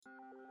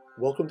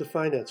Welcome to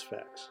Finance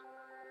Facts.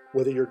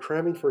 Whether you're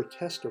cramming for a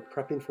test or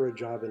prepping for a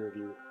job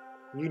interview,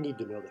 you need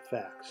to know the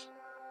facts.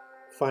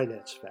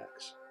 Finance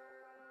Facts.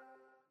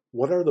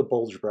 What are the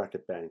bulge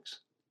bracket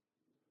banks?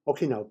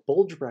 Okay, now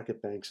bulge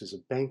bracket banks is a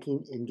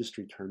banking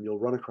industry term you'll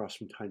run across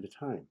from time to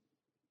time,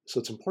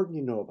 so it's important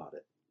you know about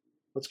it.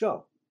 Let's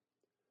go.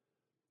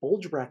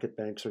 Bulge bracket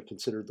banks are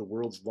considered the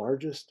world's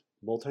largest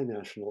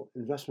multinational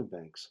investment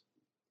banks.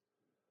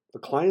 The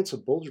clients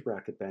of bulge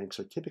bracket banks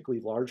are typically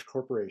large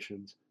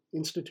corporations,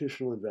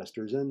 institutional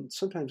investors, and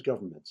sometimes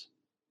governments.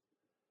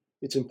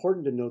 It's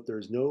important to note there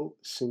is no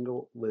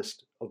single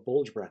list of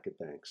bulge bracket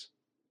banks.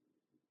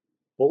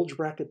 Bulge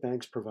bracket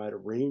banks provide a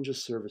range of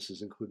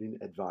services including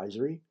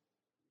advisory,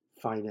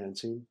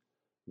 financing,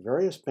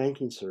 various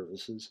banking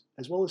services,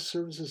 as well as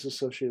services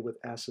associated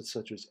with assets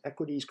such as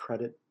equities,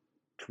 credit,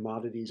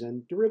 commodities,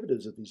 and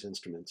derivatives of these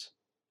instruments,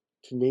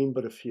 to name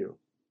but a few.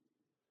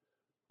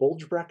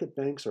 Bulge bracket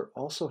banks are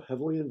also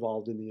heavily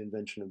involved in the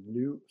invention of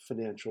new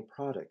financial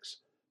products,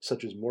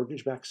 such as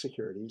mortgage-backed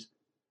securities,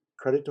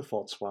 credit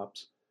default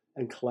swaps,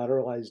 and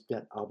collateralized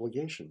debt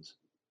obligations.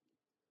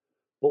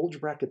 Bulge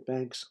bracket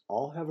banks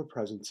all have a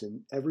presence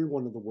in every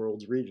one of the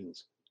world's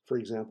regions, for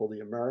example, the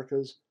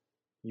Americas,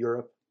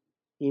 Europe,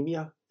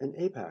 EMEA, and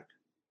APAC.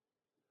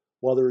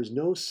 While there is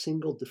no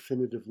single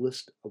definitive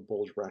list of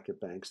bulge bracket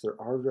banks, there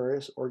are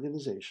various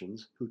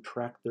organizations who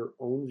track their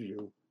own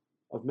view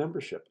of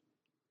membership.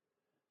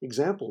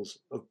 Examples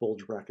of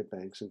bulge bracket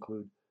banks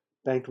include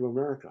Bank of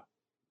America,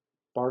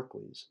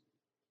 Barclays,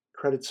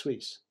 Credit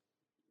Suisse,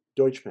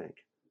 Deutsche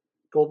Bank,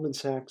 Goldman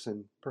Sachs,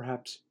 and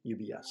perhaps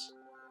UBS.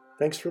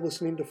 Thanks for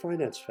listening to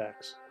Finance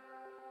Facts.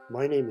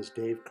 My name is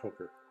Dave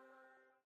Coker.